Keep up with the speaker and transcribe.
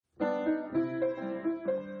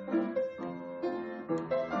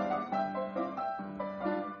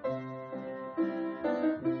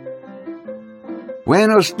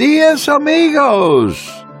Buenos dias, amigos.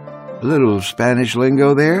 A little Spanish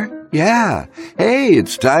lingo there? Yeah. Hey,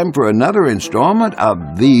 it's time for another installment of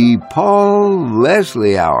the Paul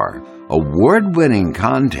Leslie Hour, award-winning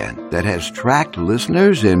content that has tracked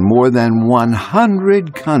listeners in more than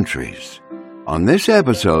 100 countries. On this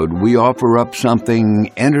episode, we offer up something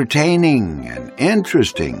entertaining and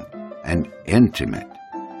interesting and intimate.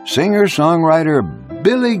 Singer-songwriter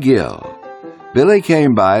Billy Gill. Billy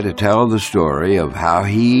came by to tell the story of how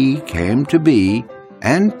he came to be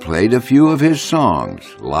and played a few of his songs,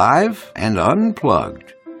 live and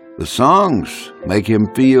unplugged. The songs make him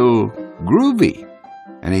feel groovy,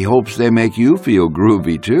 and he hopes they make you feel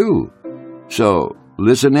groovy too. So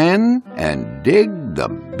listen in and dig the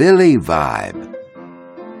Billy vibe.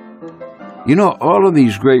 You know, all of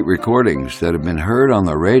these great recordings that have been heard on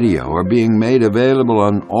the radio are being made available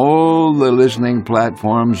on all the listening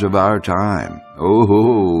platforms of our time.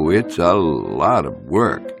 Oh, it's a lot of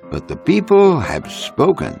work. But the people have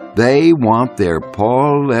spoken. They want their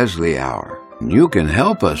Paul Leslie Hour. You can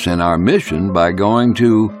help us in our mission by going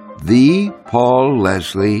to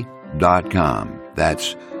thepaulleslie.com.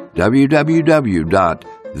 That's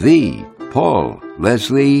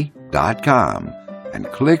www.thepaulleslie.com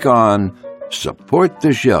and click on Support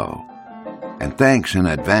the Show. And thanks in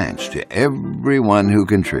advance to everyone who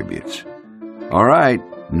contributes. All right,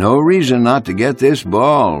 no reason not to get this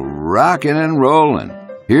ball rocking and rolling.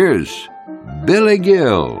 Here's Billy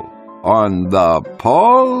Gill on the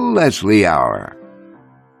Paul Leslie Hour.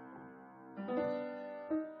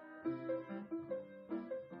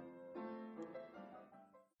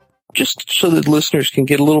 Just so that listeners can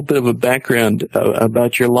get a little bit of a background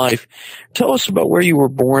about your life, tell us about where you were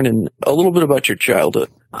born and a little bit about your childhood.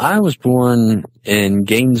 I was born in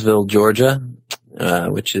Gainesville, Georgia,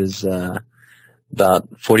 which is about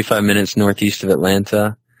 45 minutes northeast of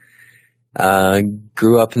Atlanta.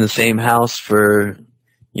 Grew up in the same house for,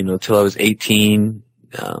 till I was 18.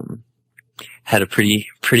 Had a pretty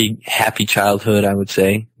happy childhood, I would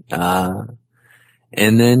say.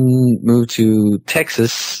 And then moved to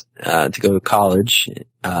Texas, to go to college.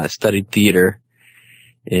 Studied theater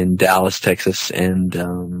in Dallas, Texas. And,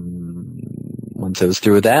 once I was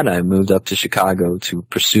through with that, I moved up to Chicago to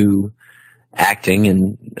pursue acting.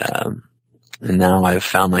 And now I've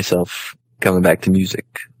found myself coming back to music,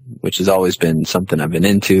 which has always been something I've been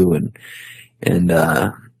into. And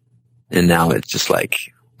now it's just like,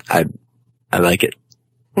 I like it.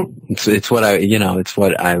 It's what it's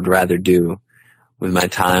what I would rather do with my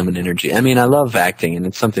time and energy. I mean, I love acting, and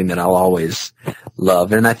it's something that I'll always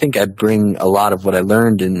love. And I think I bring a lot of what I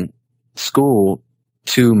learned in school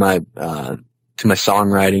to my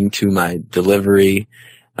songwriting, to my delivery,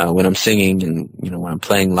 when I'm singing and, when I'm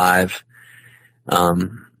playing live. Cause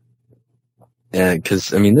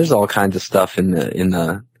I mean, there's all kinds of stuff in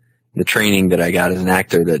the training that I got as an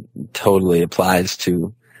actor that totally applies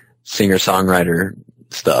to singer-songwriter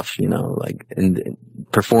stuff, and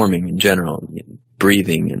performing in general,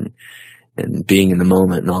 breathing and being in the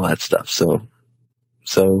moment and all that stuff. So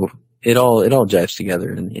it all jives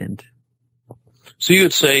together in the end. So you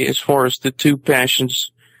would say, as far as the two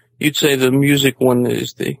passions, you'd say the music one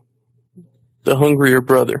is the hungrier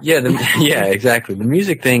brother. Yeah, yeah, exactly. The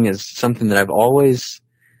music thing is something that I've always,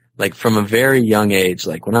 from a very young age,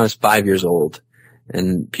 when I was 5 years old,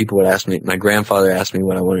 and people would ask me, my grandfather asked me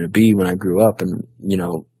what I wanted to be when I grew up, and,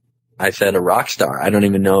 I said a rock star. I don't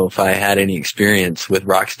even know if I had any experience with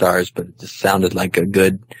rock stars, but it just sounded like a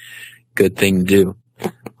good thing to do.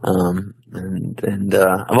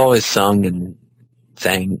 I've always sung and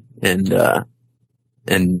sang and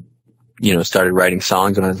started writing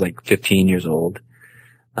songs when I was 15 years old.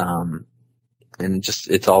 And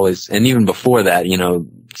it's always, and even before that,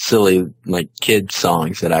 silly, kid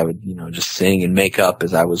songs that I would, just sing and make up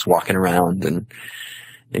as I was walking around and,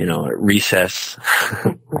 at recess.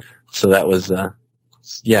 So that was,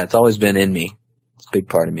 it's always been in me. It's a big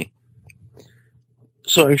part of me.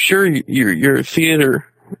 So I'm sure your theater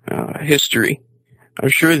history, I'm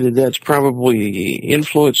sure that's probably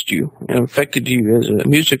influenced you and affected you as a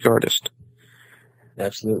music artist.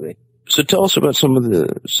 Absolutely. So tell us about some of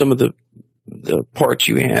the parts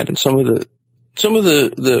you had and some of the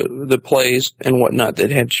plays and whatnot that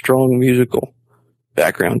had strong musical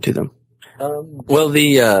background to them. Well,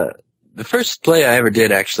 the first play I ever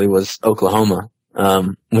did actually was Oklahoma,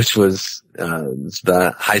 which was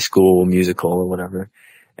the high school musical or whatever.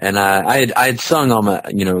 And I had sung all my,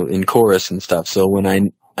 in chorus and stuff. So when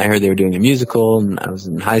I heard they were doing a musical and I was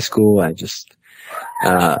in high school, I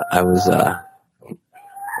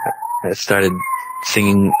started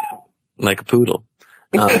singing like a poodle.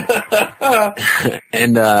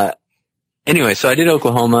 And anyway, so I did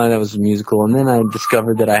Oklahoma. That was a musical. And then I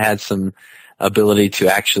discovered that I had some ability to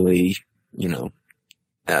actually,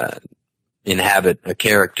 inhabit a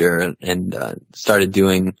character, and started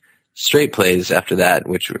doing straight plays after that,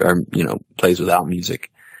 which are, plays without music.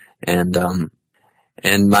 And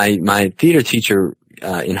my theater teacher,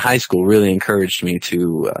 in high school really encouraged me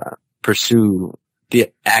to, pursue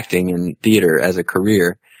acting and theater as a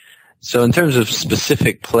career. So in terms of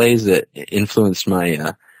specific plays that influenced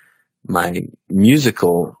my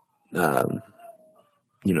musical,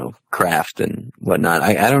 craft and whatnot,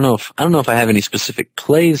 I don't know if I have any specific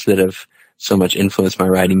plays that have so much influenced my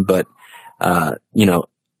writing, but,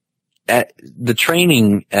 at the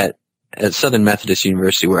training at Southern Methodist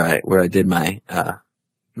University where I did my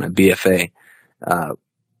BFA,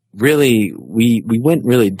 really, we went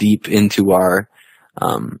really deep into our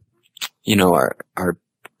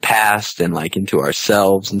past and like into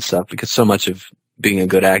ourselves and stuff, because so much of being a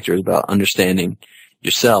good actor is about understanding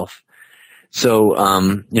yourself. So,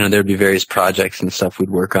 there'd be various projects and stuff we'd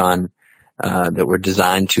work on, that were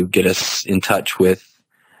designed to get us in touch with,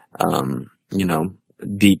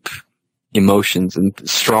 deep emotions and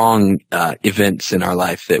strong, events in our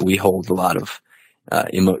life that we hold a lot of,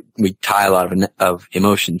 we tie a lot of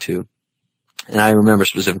emotion to. And I remember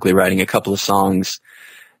specifically writing a couple of songs,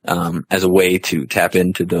 as a way to tap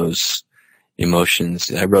into those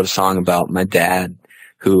emotions. I wrote a song about my dad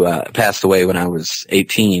who, passed away when I was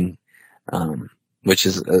 18, which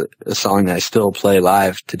is a song that I still play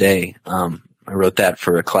live today. I wrote that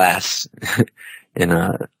for a class in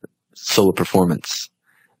a solo performance.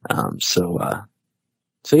 So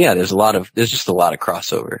yeah, there's just a lot of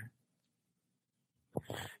crossover.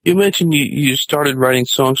 You mentioned you started writing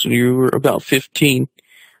songs when you were about 15.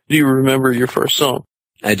 Do you remember your first song?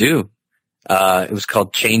 I do. It was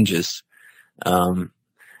called Changes. I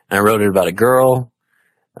wrote it about a girl,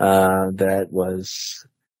 that was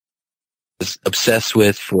obsessed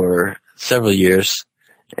with for several years.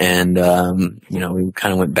 And, we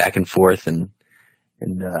kind of went back and forth, and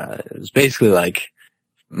it was basically like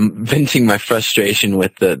venting my frustration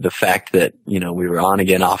with the fact that, we were on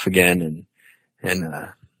again, off again, and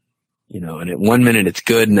at 1 minute it's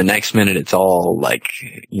good and the next minute it's all like,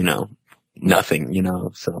 nothing,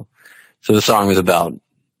 so the song was about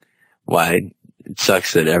why it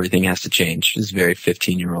sucks that everything has to change. It's a very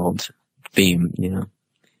 15-year-old theme,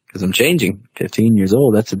 because I'm changing. 15 years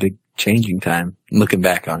old, that's a big changing time, looking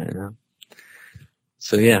back on it.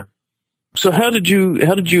 So yeah. So how did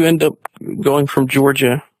you end up going from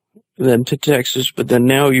Georgia then to Texas, but then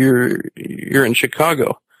now you're in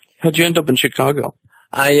Chicago? How'd you end up in Chicago?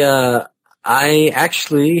 I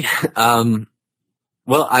actually,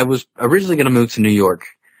 I was originally going to move to New York.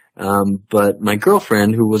 But my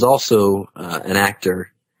girlfriend, who was also, an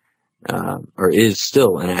actor, or is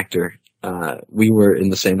still an actor, we were in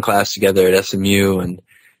the same class together at SMU, and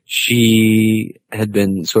she had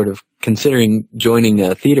been sort of considering joining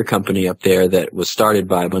a theater company up there that was started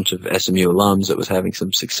by a bunch of SMU alums that was having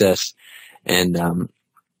some success. And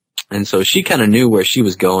so she kind of knew where she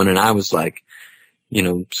was going, and I was like,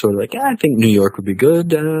 sort of like, I think New York would be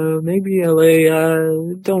good, maybe LA,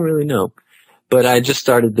 don't really know. But I just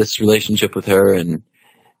started this relationship with her, and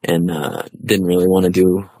didn't really want to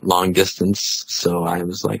do long distance. So I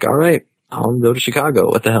was like, all right, I'll go to Chicago.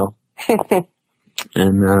 What the hell?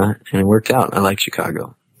 And it worked out. I like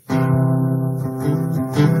Chicago.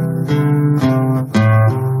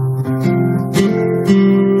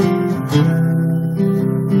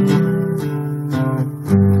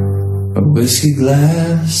 A whiskey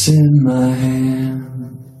glass in my hand,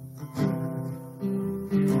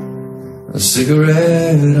 a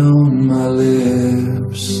cigarette on my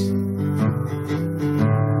lips,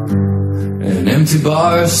 an empty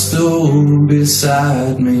bar stool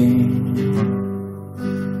beside me,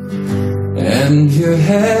 and your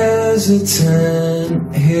hesitant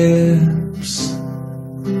hips.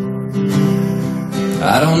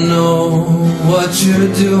 I don't know what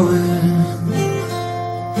you're doing,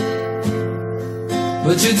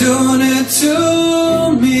 but you're doing it to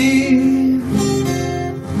me.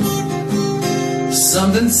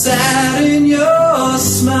 Something sad in your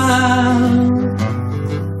smile,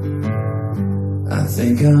 I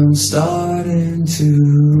think I'm starting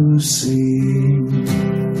to see.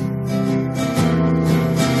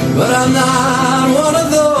 But I'm not one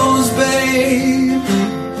of those, babe.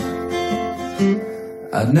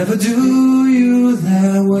 I'd never do you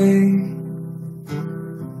that way.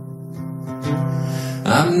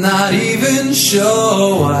 I'm not even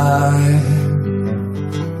sure why.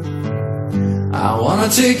 I wanna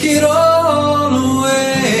take it all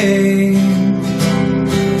away.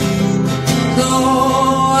 No,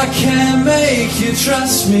 I can't make you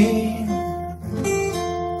trust me,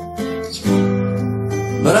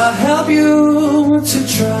 but I'll help you to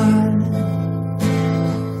try.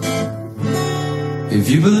 If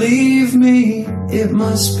you believe me, it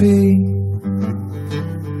must be.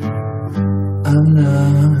 I'm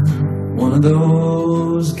not one of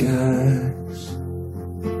those guys.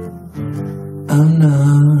 I'm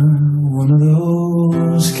not one of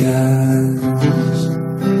those guys.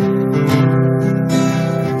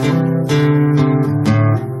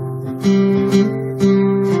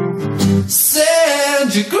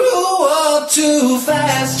 Said you grew up too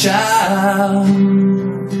fast, child.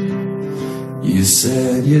 You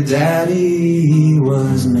said your daddy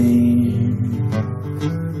was mean.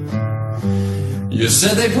 You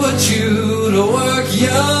said they put you to work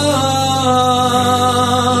young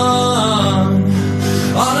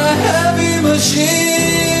on a heavy machine.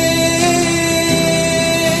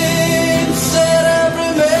 Said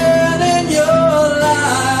every man in your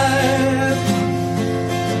life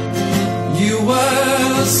you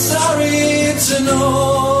were sorry to know.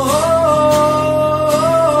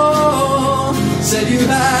 Said you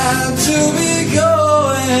had to be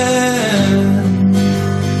going.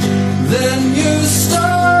 Then you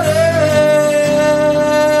started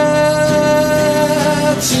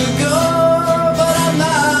to go, but I'm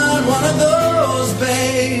not one of those,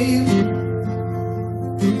 babe.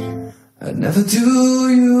 I'd never do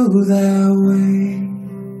you that way.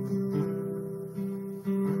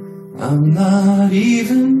 I'm not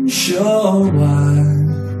even sure why,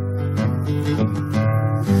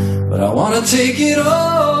 but I wanna take it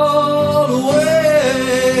all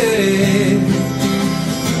away.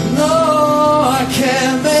 No, I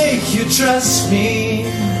can't make you trust me,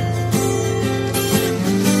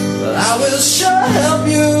 but I will sure help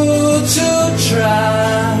you to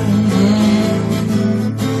try.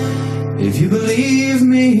 If you believe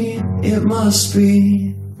me, it must be.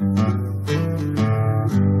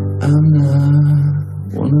 I'm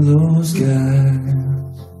not one of those guys.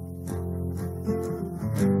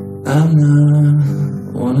 I'm not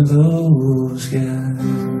one of those guys.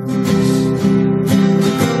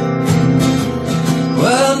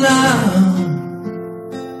 Well, now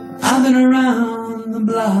I've been around the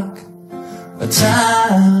block a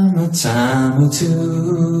time or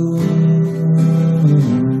two.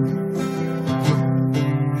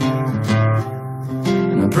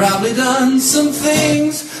 And I've probably done some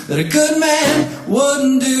things that a good man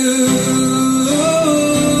wouldn't do.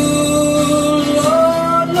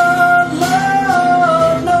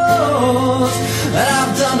 And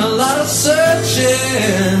I've done a lot of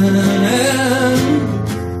searching,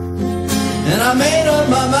 and I made up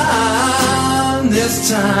my mind this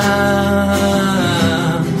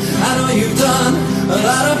time. I know you've done a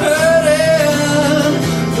lot of hurting,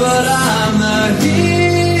 but I'm the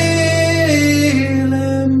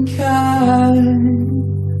healing kind.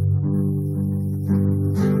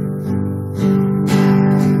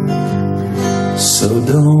 So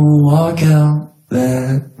don't walk out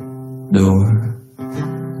that door,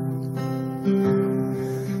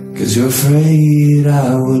 'cause you're afraid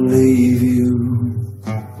I will leave you,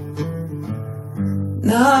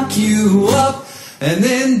 knock you up and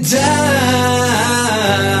then down,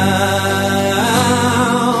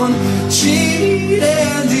 cheat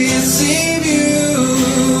and deceive you.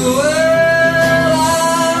 Well,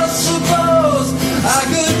 I suppose I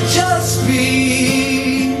could just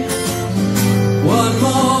be one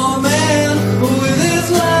more man with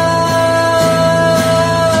his lies.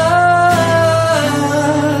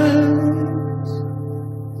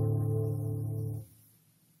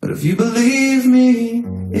 But if you believe me,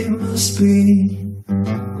 it must be.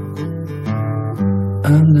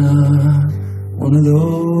 I'm not one of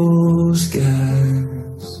those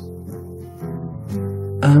guys.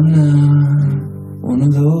 I'm not one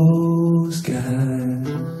of those guys.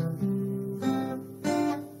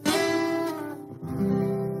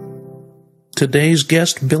 Today's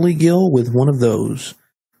guest, Billy Gill, with One of Those.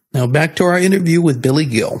 Now back to our interview with Billy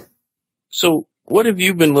Gill. So, what have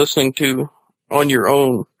you been listening to on your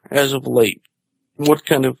own as of late? What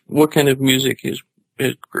kind of music has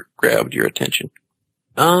grabbed your attention?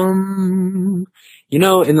 In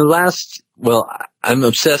the last, I'm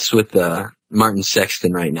obsessed with Martin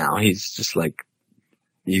Sexton right now. He's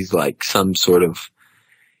got some sort of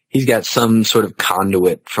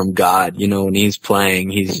conduit from God, when he's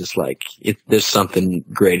playing, he's just like, there's something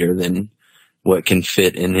greater than what can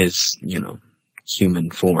fit in his,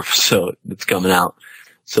 human form. So it's coming out.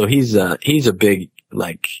 So he's a big,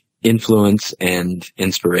 influence and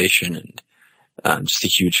inspiration, and I'm just a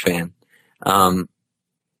huge fan.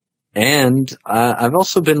 And I've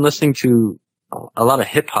also been listening to a lot of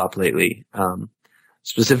hip hop lately,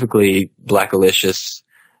 specifically Blackalicious.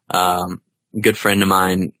 Good friend of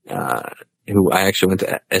mine, who I actually went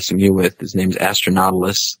to SMU with. His name's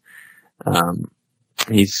Astronautilus.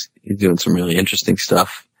 He's doing some really interesting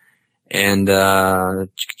stuff. And I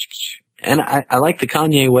like the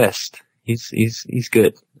Kanye West. He's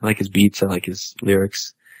good. I like his beats. I like his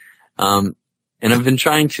lyrics. And I've been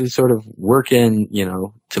trying to sort of work in,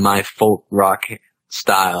 to my folk rock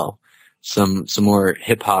style, some more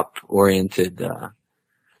hip hop oriented,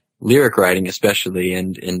 lyric writing especially,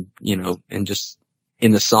 and just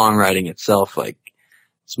in the songwriting itself, like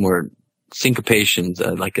some more syncopations,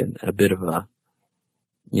 like a bit of a,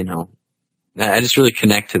 I just really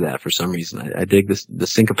connect to that for some reason. I dig the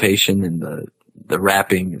syncopation and the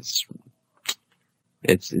rapping.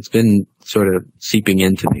 It's been sort of seeping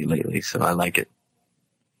into me lately, so I like it.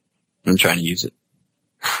 I'm trying to use it.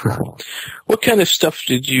 What kind of stuff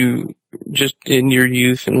did you, just in your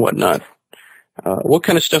youth and whatnot, what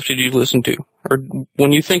kind of stuff did you listen to? Or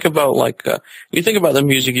when you think about the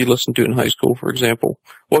music you listened to in high school, for example,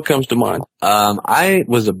 what comes to mind? I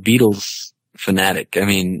was a Beatles fanatic. I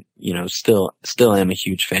mean, still am a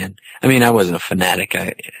huge fan. I mean, I wasn't a fanatic.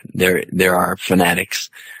 There are fanatics.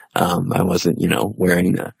 I wasn't,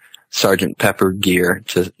 wearing the Sergeant Pepper gear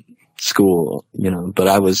to school, but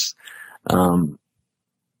I was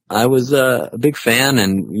a big fan,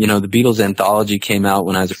 and, the Beatles anthology came out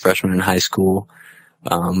when I was a freshman in high school,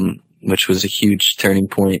 which was a huge turning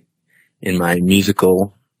point in my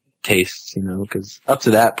musical tastes, because up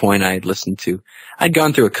to that point I'd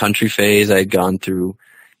gone through a country phase. I'd gone through,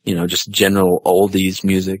 just general oldies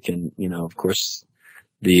music, and, of course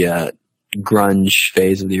the, grunge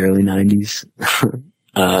phase of the early 90s,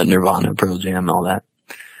 Nirvana, Pearl Jam, all that.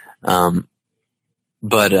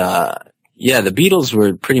 Yeah, the Beatles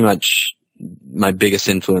were pretty much my biggest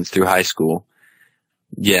influence through high school.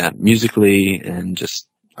 Yeah, musically and just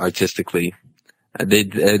artistically.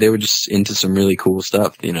 They were just into some really cool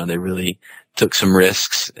stuff. They really took some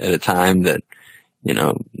risks at a time that,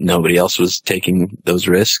 nobody else was taking those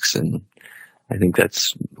risks, and I think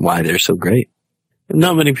that's why they're so great.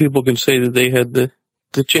 Not many people can say that they had the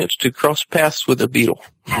chance to cross paths with a Beatle.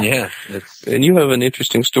 Yeah. And you have an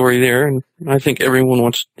interesting story there, and I think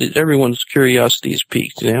everyone's curiosity is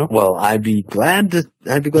piqued now. Well, I'd be glad to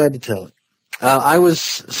tell it. I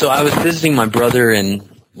was visiting my brother in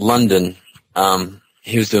London.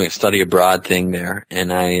 He was doing a study abroad thing there, and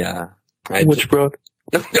Which broad?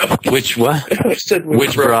 Which what? I said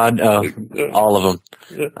which broad? All of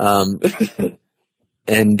them.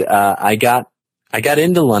 And I got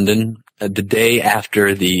into London the day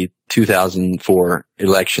after the 2004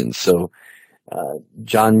 elections. So,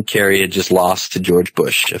 John Kerry had just lost to George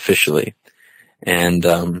Bush officially. And,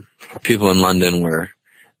 people in London were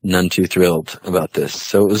none too thrilled about this.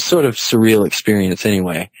 So it was sort of surreal experience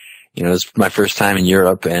anyway. It was my first time in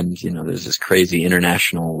Europe, and, there's this crazy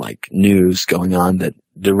international, news going on that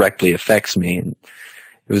directly affects me. And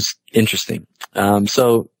it was interesting.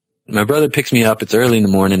 So my brother picks me up. It's early in the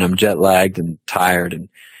morning. I'm jet lagged and tired, and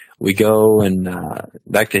we go and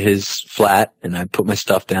back to his flat, and I put my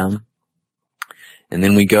stuff down, and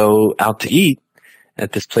then we go out to eat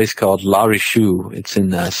at this place called La Richou. It's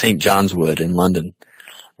in St. John's Wood in London,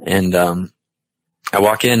 and I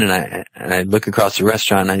walk in and I look across the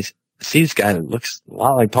restaurant, and I see this guy that looks a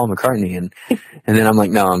lot like Paul McCartney, and then I'm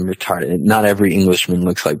like, no, I'm retarded. Not every Englishman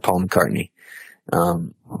looks like Paul McCartney,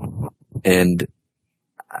 and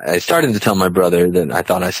I started to tell my brother that I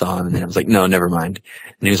thought I saw him, and then I was like, no, never mind.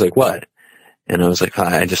 And he was like, what? And I was like,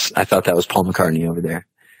 I thought that was Paul McCartney over there.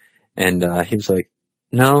 And he was like,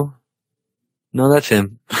 no, that's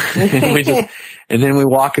him. And then we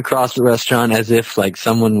walk across the restaurant as if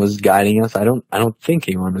someone was guiding us. I don't think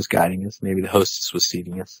anyone was guiding us. Maybe the hostess was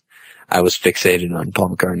seating us. I was fixated on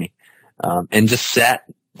Paul McCartney. And just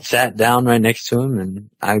sat down right next to him, and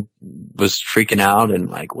I was freaking out and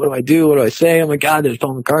what do I do? What do I say? Oh my God, there's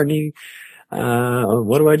Paul McCartney.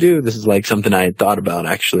 What do I do? This is something I had thought about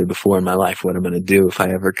actually before in my life, what I'm going to do if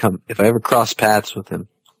I ever cross paths with him.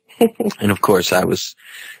 And of course I was,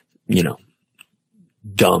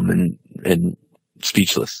 dumb and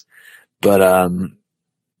speechless, but,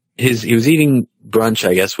 he was eating brunch,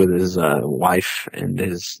 I guess, with his, wife and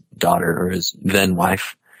his daughter, or his then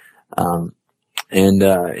wife. And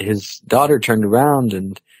his daughter turned around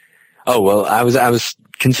and, I was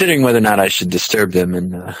considering whether or not I should disturb them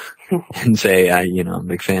and say, I'm a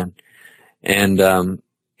big fan. And, I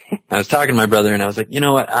was talking to my brother, and I was like, you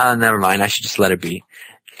know what? Never mind. I should just let it be.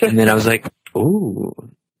 And then I was like, ooh,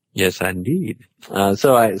 yes, indeed.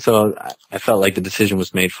 So I felt like the decision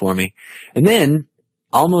was made for me. And then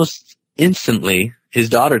almost instantly, his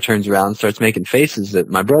daughter turns around and starts making faces at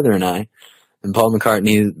my brother and I. And Paul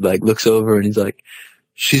McCartney, like, looks over and he's like,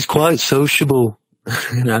 "She's quite sociable."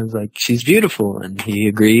 And I was like, "She's beautiful." And he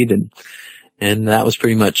agreed. And that was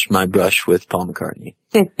pretty much my brush with Paul McCartney.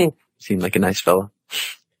 Seemed like a nice fellow.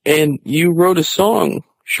 And you wrote a song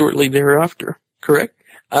shortly thereafter, correct?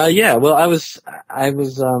 Yeah, well,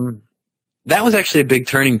 that was actually a big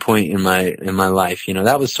turning point in my life. You know,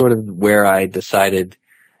 that was sort of where I decided,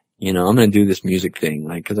 you know, I'm going to do this music thing.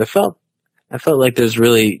 Like, cause I felt like there's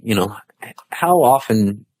really, you know, how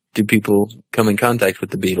often do people come in contact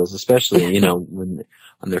with the Beatles, especially, you know, when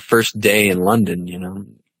on their first day in London, you know?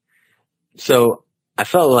 So I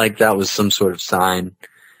felt like that was some sort of sign,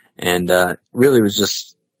 and really was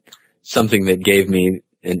just something that gave me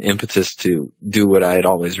an impetus to do what I had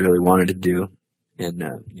always really wanted to do, and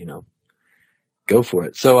you know, go for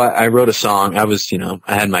it. So I wrote a song. I was, you know,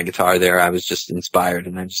 I had my guitar there. I was just inspired,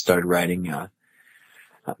 and I just started writing.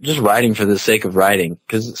 Just writing for the sake of writing,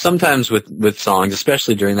 because sometimes with songs,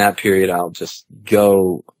 especially during that period, I'll just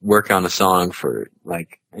go work on a song for,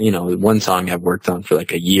 like, you know, one song I've worked on for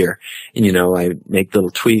like a year, and, you know, I make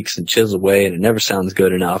little tweaks and chisel away, and it never sounds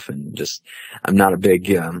good enough, and just, I'm not a big,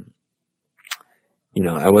 you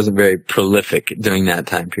know, I wasn't very prolific during that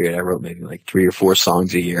time period. I wrote maybe like 3 or 4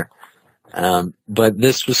 songs a year. But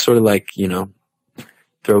this was sort of like, you know,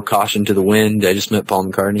 throw caution to the wind. I just met Paul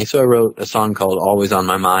McCartney, so I wrote a song called "Always on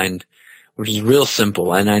My Mind," which is real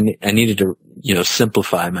simple, and I needed to, you know,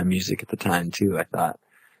 simplify my music at the time too, I thought.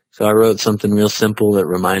 So I wrote something real simple that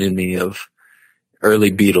reminded me of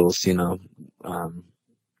early Beatles, you know,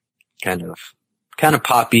 kind of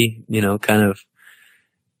poppy, you know, kind of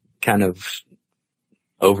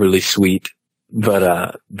overly sweet,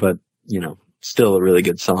 but you know, still a really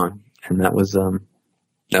good song, and that was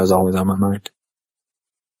Always on My Mind.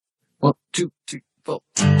 1, 2, 3, 4.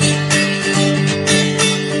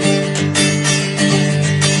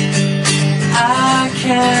 I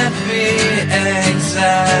can't be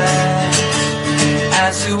exact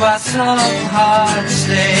as to why some hearts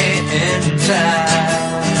stay intact.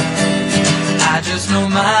 I just know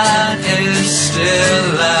mine is still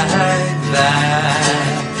like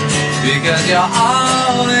that, because you're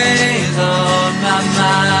always on my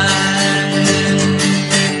mind.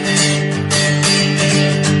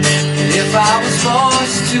 If I was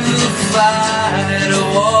forced to fight a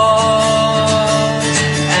war,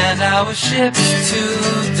 and I was shipped to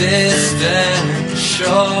distant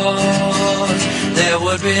shores, there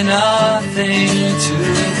would be nothing to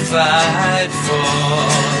fight for,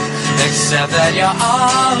 except that you're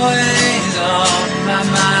always on my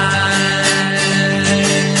mind.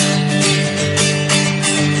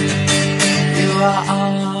 You are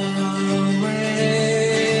always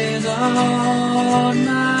on my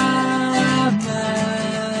mind.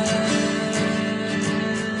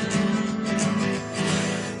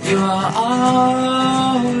 You are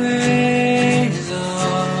always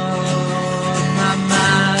on my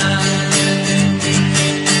mind.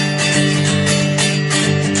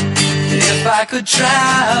 If I could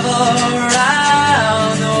travel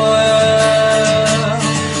around the world,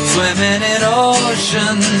 swimming in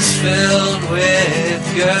oceans filled with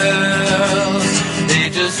girls,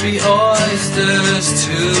 they'd just be oysters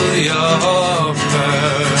to your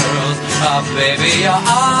pearls. Oh, baby, you're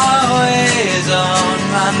always on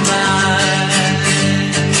my mind.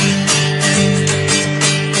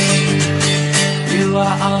 You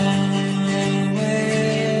are always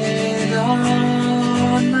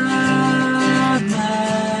on my mind.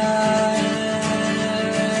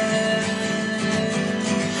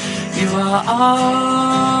 You are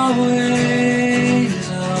always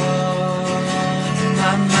on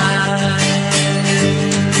my mind.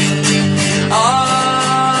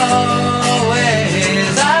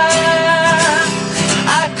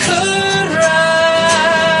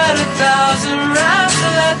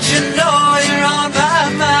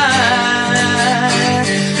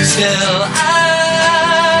 Still,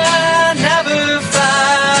 I never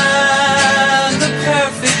find the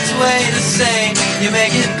perfect way to say you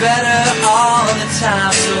make it better all the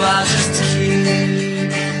time, so I'll just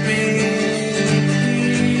keep reading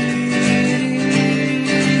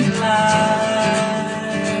lines.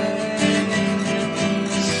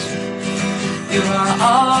 You are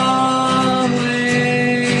always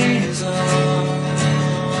on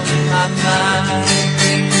my mind.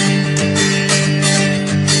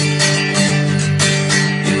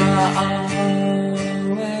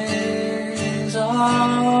 Always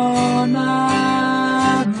on my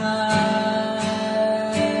mind.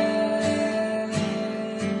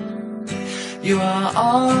 You are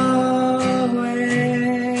always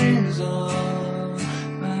on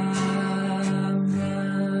my mind.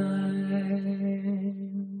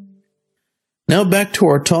 Now back to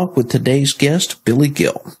our talk with today's guest, Billy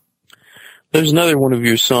Gill. There's another one of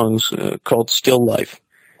your songs called Still Life,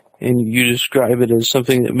 and you describe it as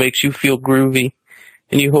something that makes you feel groovy,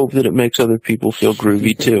 and you hope that it makes other people feel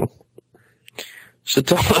groovy too. So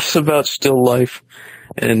tell us about Still Life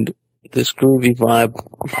and this groovy vibe.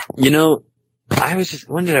 You know, I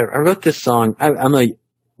wrote this song. I'm a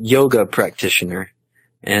yoga practitioner,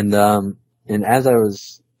 and as I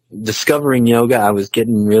was discovering yoga, I was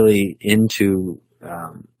getting really into,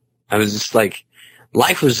 I was just like,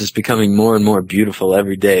 life was just becoming more and more beautiful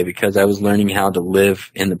every day because I was learning how to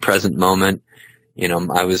live in the present moment. You know,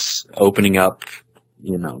 I was opening up,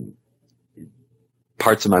 you know,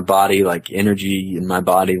 parts of my body, like energy in my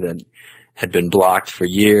body that had been blocked for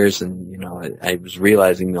years. And, you know, I was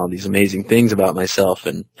realizing all these amazing things about myself.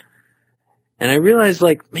 And I realized,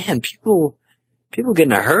 like, man, people get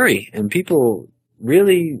in a hurry, and people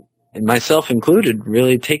really, and myself included,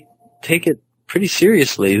 really take it pretty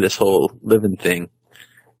seriously, this whole living thing.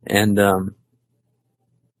 And I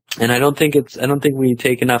don't think we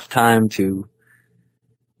take enough time to,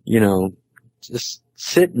 you know, just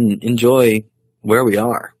sit and enjoy where we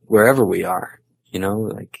are, wherever we are, you know,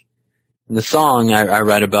 like in the song I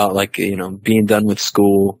write about, like, you know, being done with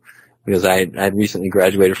school, because I'd recently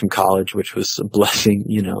graduated from college, which was a blessing.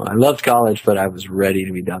 You know, I loved college, but I was ready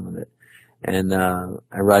to be done with it. And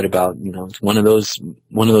I write about, you know, it's one of those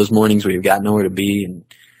mornings where you've got nowhere to be and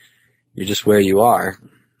you're just where you are,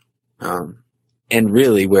 and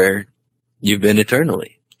really where you've been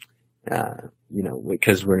eternally. You know,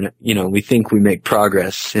 because we think we make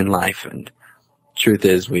progress in life, and truth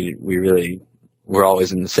is we're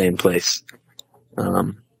always in the same place.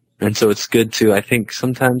 And so it's good to, I think,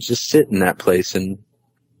 sometimes just sit in that place and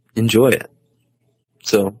enjoy it.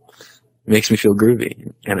 So it makes me feel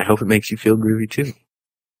groovy, and I hope it makes you feel groovy too.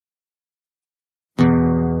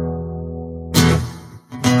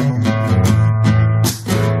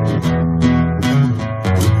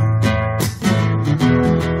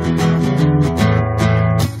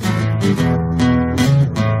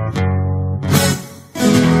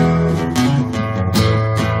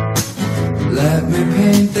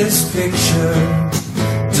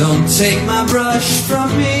 Don't take my brush from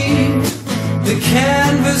me. The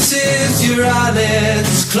canvas is your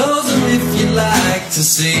eyelids. Close them if you like to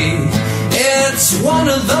see. It's one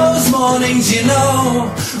of those mornings, you know,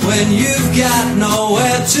 when you've got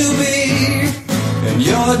nowhere to be, and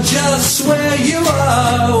you're just where you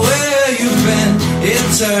are, where you've been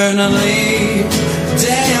eternally.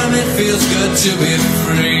 Damn, it feels good to be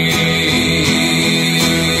free.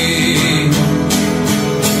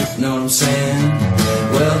 Know what I'm saying?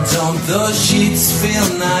 Well, don't those sheets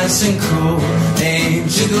feel nice and cool?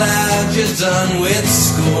 Ain't you glad you're done with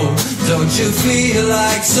school? Don't you feel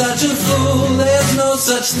like such a fool? There's no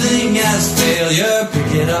such thing as failure.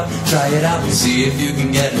 Pick it up, try it out, and see if you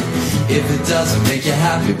can get it. If it doesn't make you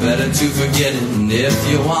happy, better to forget it. And if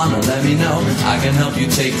you wanna, let me know. I can help you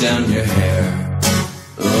take down your hair.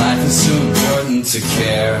 Life is too important to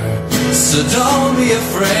care, so don't be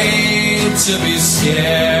afraid to be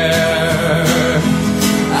scared.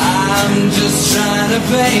 I'm just trying to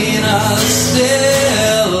paint a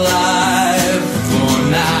still life for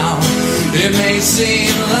now. It may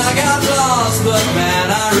seem like I've lost, but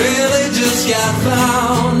man, I really just got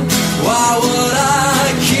found. Why would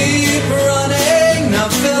I keep running to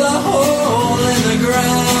fill a hole in the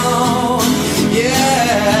ground?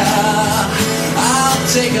 Yeah, I'll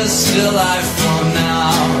take a still life for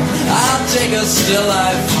now. I'll take a still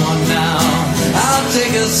life for now. I'll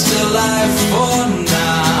take a still life for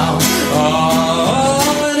now.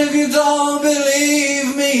 Oh, and if you don't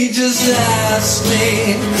believe me, just ask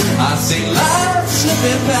me. I see life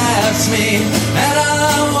slipping past me, and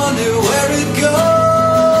I wonder where it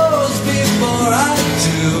goes before I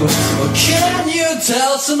do. Or can you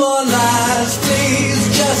tell some more lies, please?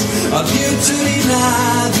 Just a few to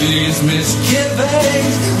deny these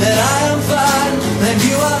misgivings that I am fine, and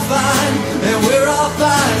you are fine, and we're all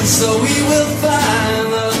fine. So we will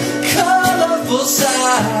find the colorful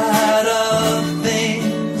side of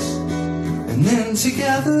things, and then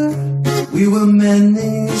together we will mend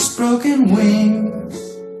these broken wings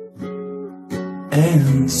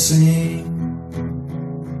and sing.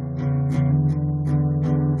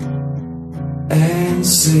 And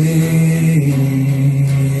sing,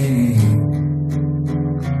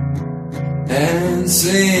 and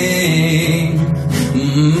sing,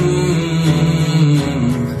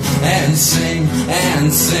 and sing,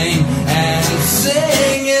 and sing, and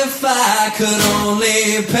sing. If I could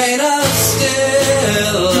only paint a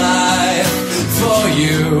still life for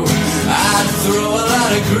you, I'd throw a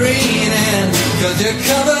lot of green in, 'cause you're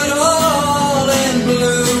covered all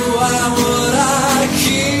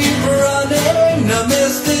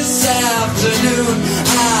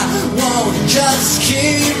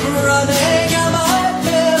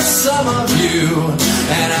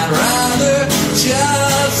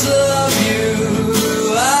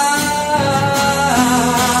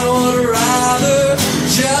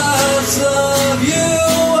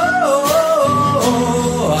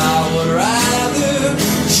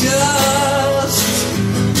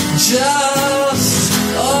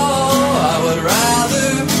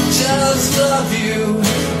love you,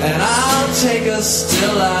 and I'll take a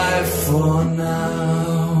still life for now.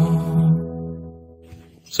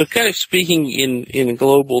 So kind of speaking in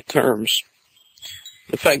global terms,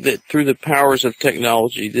 the fact that through the powers of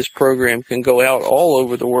technology, this program can go out all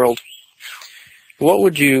over the world, what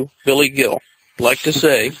would you, Billy Gill, like to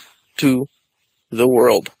say to the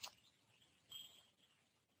world?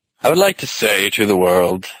 I would like to say to the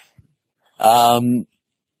world,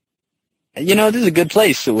 this is a good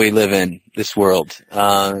place that we live in, this world.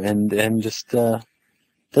 And just,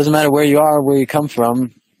 doesn't matter where you are, where you come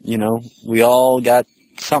from, we all got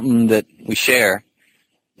something that we share.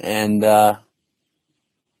 And,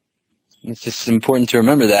 it's just important to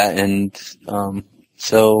remember that. And,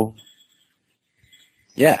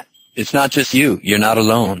 yeah, it's not just you. You're not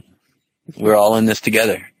alone. We're all in this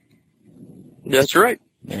together. That's right.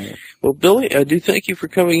 Yeah. Well, Billy, I do thank you for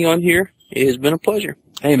coming on here. It has been a pleasure.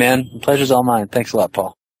 Hey, man. The pleasure's all mine. Thanks a lot,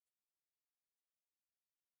 Paul.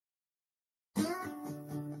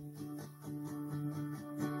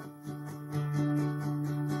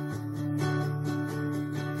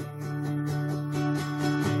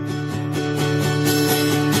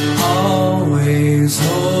 Always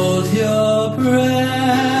hold your breath.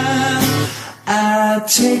 I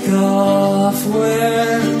take off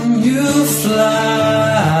when you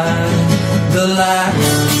fly. The lack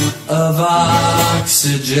of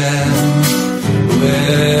oxygen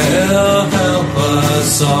will help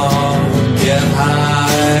us all get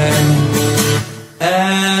high.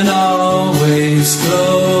 And always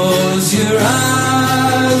close your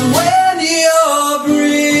eyes when you're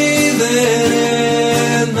breathing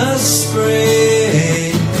in the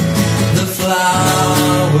spring. The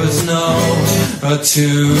flowers know a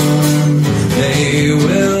tune. They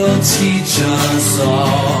will teach us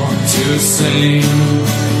all to sing.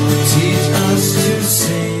 Teach us to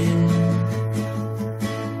sing.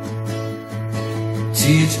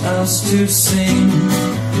 Teach us to sing.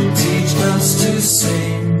 Teach us to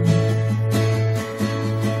sing.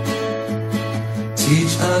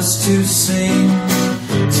 Teach us to sing.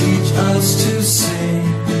 Teach us to sing.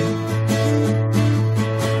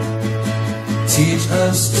 Teach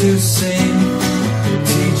us to sing.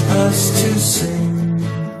 Teach us to sing.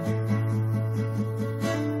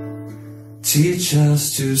 Teach us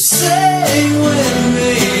to sing with me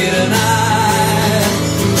tonight,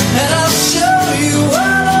 and I'll show you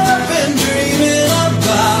what I've been dreaming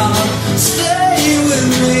about. Stay with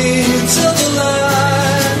me till the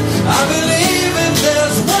light. I believe if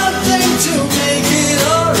there's one thing to make it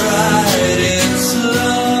alright, it's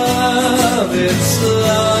love, it's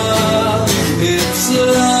love, it's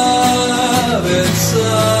love, it's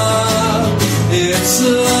love, it's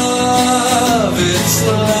love, it's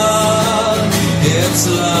love, it's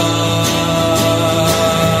love.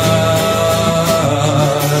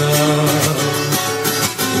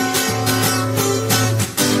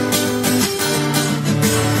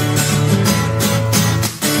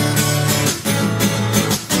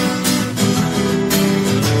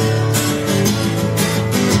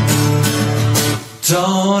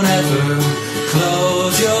 Don't ever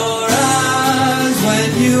close your eyes when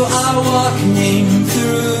you are walking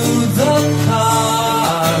through the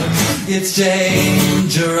park. It's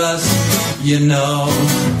dangerous,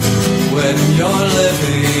 when you're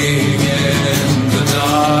living in the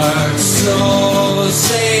dark. So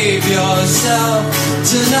save yourself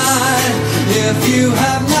tonight if you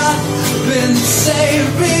have not been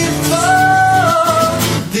saved before.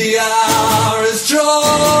 The hour is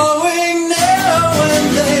drawing near when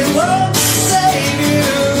they won't save you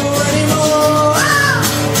anymore.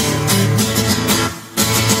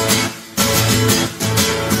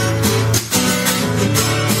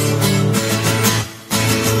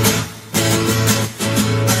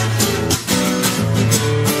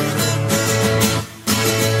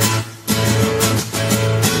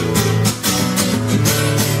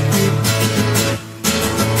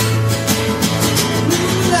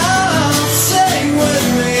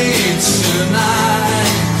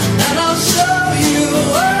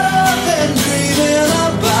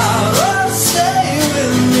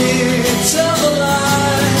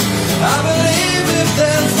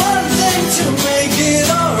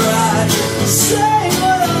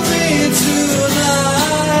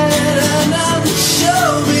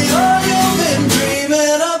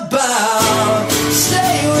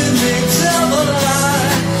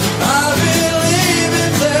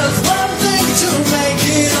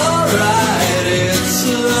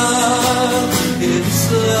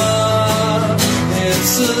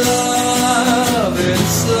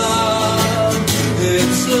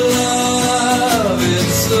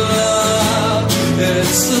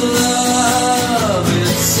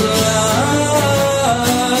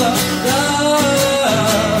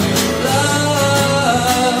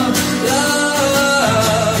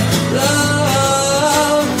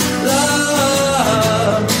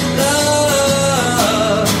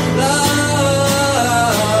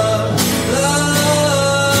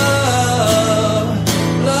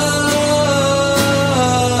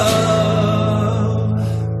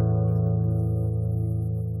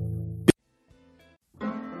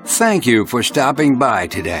 thank you for stopping by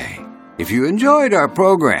today. If you enjoyed our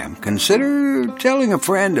program, consider telling a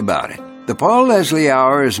friend about it. The Paul Leslie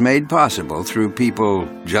Hour is made possible through people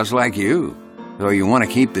just like you. So you want to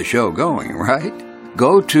keep the show going, right?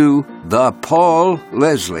 Go to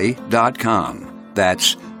thepaulleslie.com.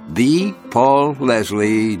 That's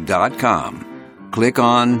thepaulleslie.com. Click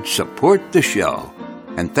on Support the Show.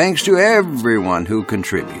 And thanks to everyone who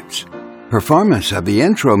contributes. Performance of the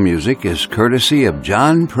intro music is courtesy of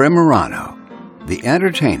John Primorano, The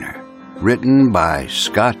Entertainer, written by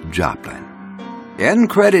Scott Joplin. End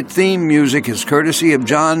credit theme music is courtesy of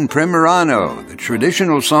John Primorano, the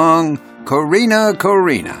traditional song Corina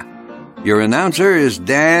Corina. Your announcer is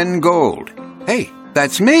Dan Gold. Hey,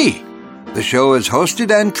 that's me. The show is hosted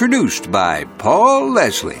and produced by Paul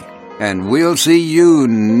Leslie. And we'll see you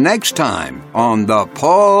next time on the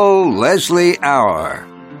Paul Leslie Hour.